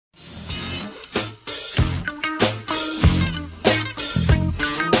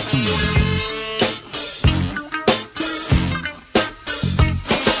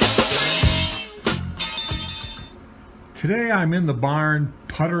Today I'm in the barn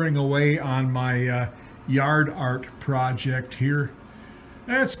puttering away on my yard art project here.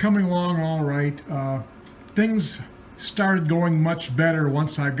 It's coming along all right. Things started going much better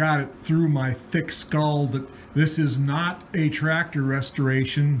once I got it through my thick skull that this is not a tractor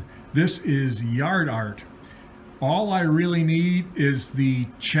restoration. This is yard art. All I really need is the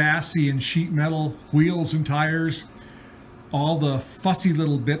chassis and sheet metal, wheels and tires. All the fussy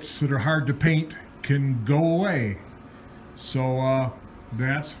little bits that are hard to paint can go away. So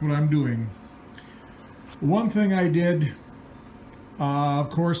that's what I'm doing. One thing I did, of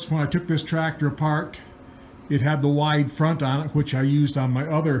course, when I took this tractor apart, it had the wide front on it, which I used on my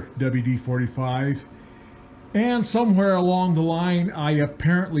other WD45. And somewhere along the line, I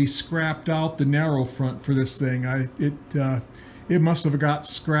apparently scrapped out the narrow front for this thing. It must have got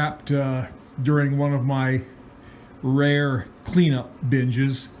scrapped during one of my rare cleanup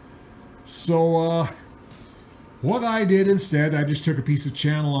binges. So what I did instead, I just took a piece of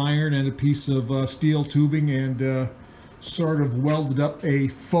channel iron and a piece of steel tubing and sort of welded up a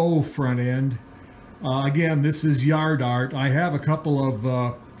faux front end. Again, this is yard art. I have a couple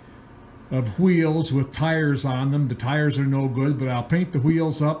of wheels with tires on them. The tires are no good, but I'll paint the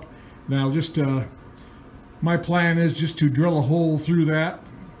wheels up. And I'll just, my plan is just to drill a hole through that,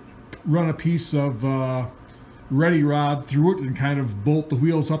 run a piece of ready rod through it and kind of bolt the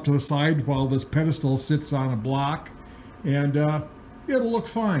wheels up to the side while this pedestal sits on a block, and it'll look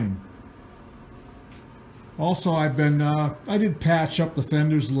fine. Also, I did patch up the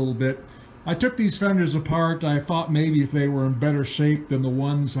fenders a little bit. I took these fenders apart. I thought maybe if they were in better shape than the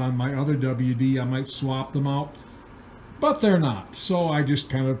ones on my other WD, I might swap them out, but they're not. So I just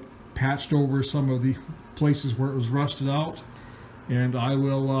kind of patched over some of the places where it was rusted out, and I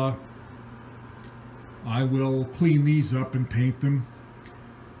will clean these up and paint them.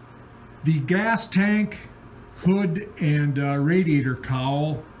 The gas tank, hood, and radiator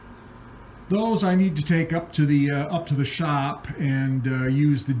cowl, those I need to take up to the shop and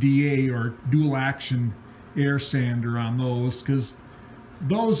use the DA or dual action air sander on those, because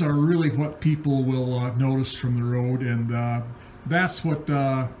those are really what people will notice from the road, and that's what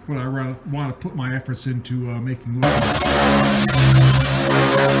I want to put my efforts into making look.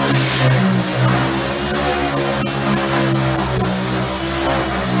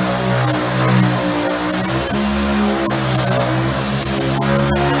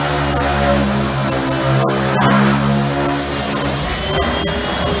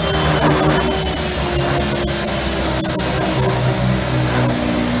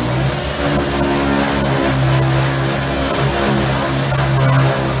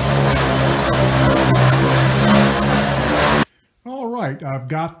 I've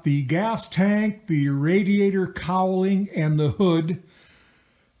got the gas tank, the radiator cowling, and the hood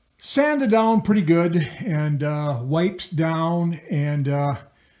sanded down pretty good and wiped down, and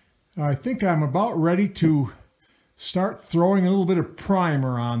I think I'm about ready to start throwing a little bit of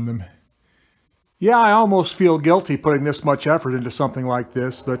primer on them. Yeah, I almost feel guilty putting this much effort into something like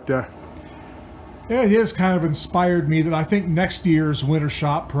this, but it has kind of inspired me that I think next year's winter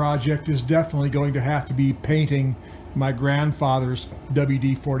shop project is definitely going to have to be painting my grandfather's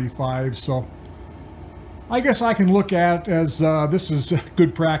WD-45, so I guess I can look at it as this is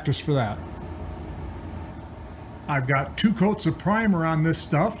good practice for that. I've got 2 coats of primer on this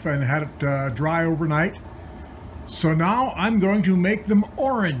stuff and had it dry overnight, so now I'm going to make them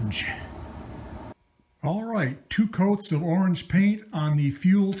orange. Alright, 2 coats of orange paint on the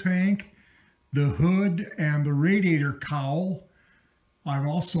fuel tank, the hood, and the radiator cowl. I've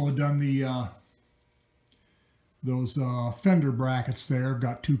also done the those fender brackets there. I've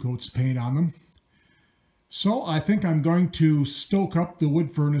got 2 coats of paint on them. So I think I'm going to stoke up the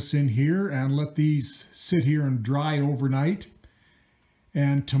wood furnace in here and let these sit here and dry overnight.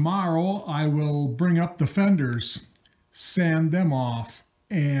 And tomorrow I will bring up the fenders, sand them off,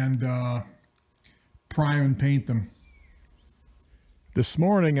 and prime and paint them. This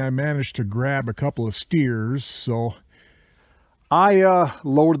morning I managed to grab a couple of steers, so I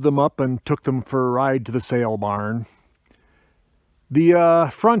loaded them up and took them for a ride to the sale barn. The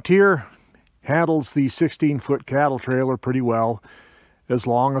Frontier handles the 16-foot cattle trailer pretty well, as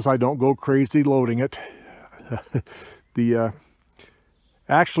long as I don't go crazy loading it.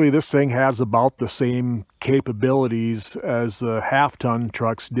 Actually, this thing has about the same capabilities as the half-ton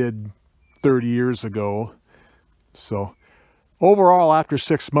trucks did 30 years ago. So overall, after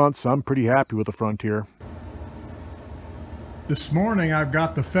 6 months, I'm pretty happy with the Frontier. This morning I've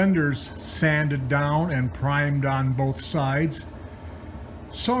got the fenders sanded down and primed on both sides.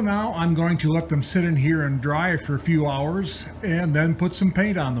 So now I'm going to let them sit in here and dry for a few hours and then put some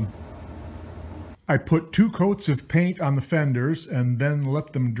paint on them. I put 2 coats of paint on the fenders and then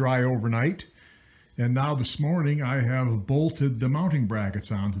let them dry overnight. And now this morning I have bolted the mounting brackets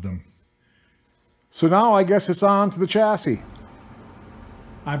onto them. So now I guess it's on to the chassis.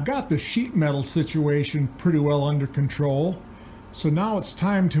 I've got the sheet metal situation pretty well under control. So now it's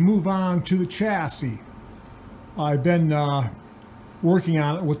time to move on to the chassis. I've been working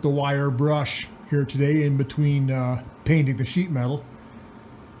on it with the wire brush here today in between painting the sheet metal.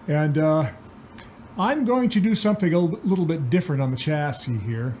 And I'm going to do something a little bit different on the chassis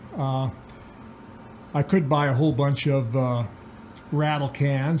here. I could buy a whole bunch of rattle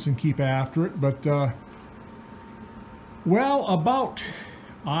cans and keep after it, but well, about,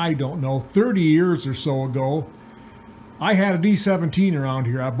 I don't know, 30 years or so ago, I had a D17 around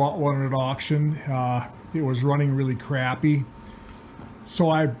here. I bought one at auction. It was running really crappy. So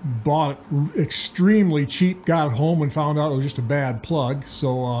I bought it extremely cheap, got it home and found out it was just a bad plug.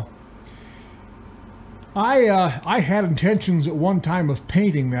 So I had intentions at one time of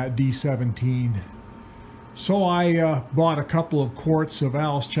painting that D17. So I bought a couple of quarts of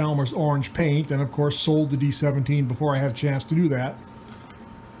Alice Chalmers orange paint and of course sold the D17 before I had a chance to do that.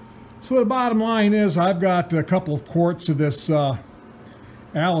 So the bottom line is I've got a couple of quarts of this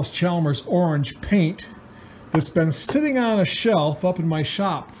Alice Chalmers orange paint that's been sitting on a shelf up in my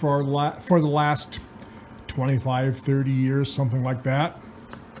shop for the last 25, 30 years, something like that.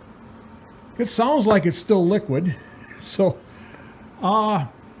 It sounds like it's still liquid. So I've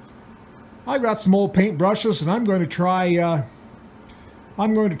got some old paint brushes and I'm going to try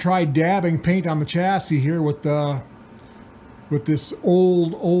dabbing paint on the chassis here with this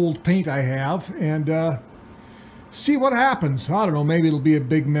old paint I have and see what happens. I don't know, maybe it'll be a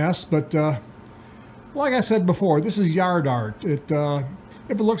big mess, but like I said before, this is yard art. If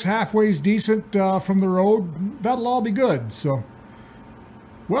it looks halfway decent from the road, that'll all be good. So,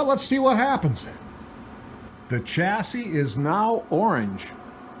 well, let's see what happens. The chassis is now orange.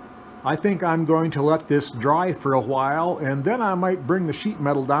 I think I'm going to let this dry for a while and then I might bring the sheet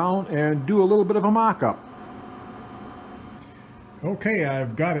metal down and do a little bit of a mock-up. Okay,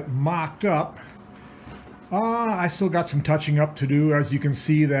 I've got it mocked up. I still got some touching up to do. As you can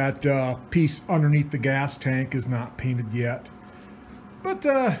see, that piece underneath the gas tank is not painted yet. But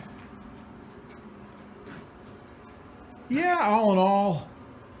yeah, all in all,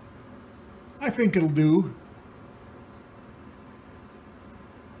 I think it'll do.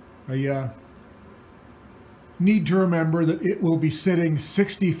 I need to remember that it will be sitting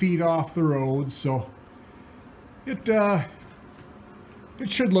 60 feet off the road, so it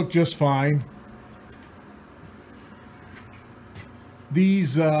should look just fine.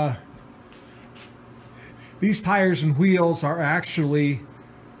 These tires and wheels are actually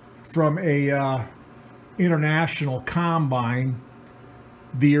from a international combine.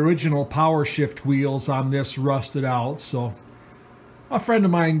 The original power shift wheels on this rusted out, so a friend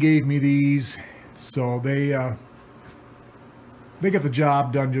of mine gave me these, so they get the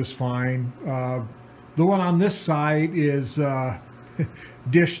job done just fine. The one on this side is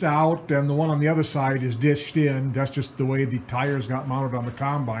dished out and the one on the other side is dished in. That's just the way the tires got mounted on the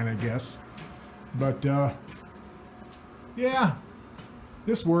combine, I guess. But yeah,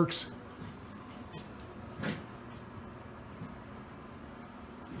 this works.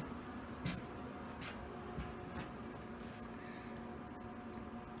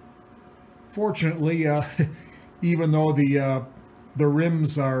 Fortunately, even though the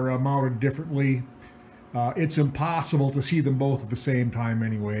rims are mounted differently, it's impossible to see them both at the same time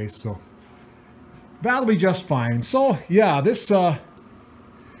anyway, so that'll be just fine. So yeah, this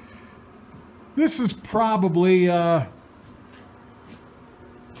is probably the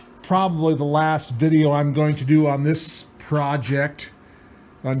last video I'm going to do on this project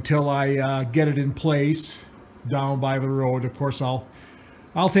until I get it in place down by the road. Of course, I'll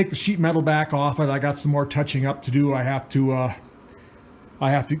take the sheet metal back off it. I got some more touching up to do. I have to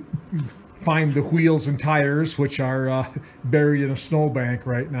find the wheels and tires, which are buried in a snowbank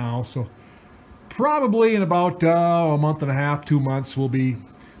right now. So probably in about a month and a half, 2 months, we'll be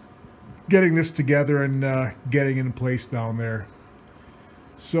getting this together and getting it in place down there.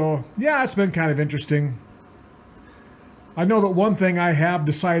 So yeah, it's been kind of interesting. I know that one thing I have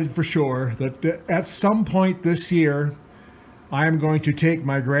decided for sure, that at some point this year, I am going to take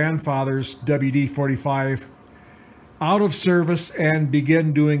my grandfather's WD45 out of service and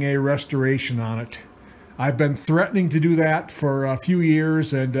begin doing a restoration on it. I've been threatening to do that for a few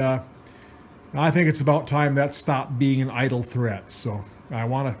years, and I think it's about time that stopped being an idle threat. So I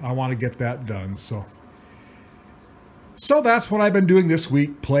want to get that done. So that's what I've been doing this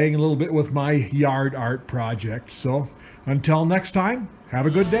week, playing a little bit with my yard art project. So until next time, have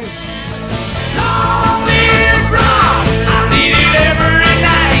a good day. Long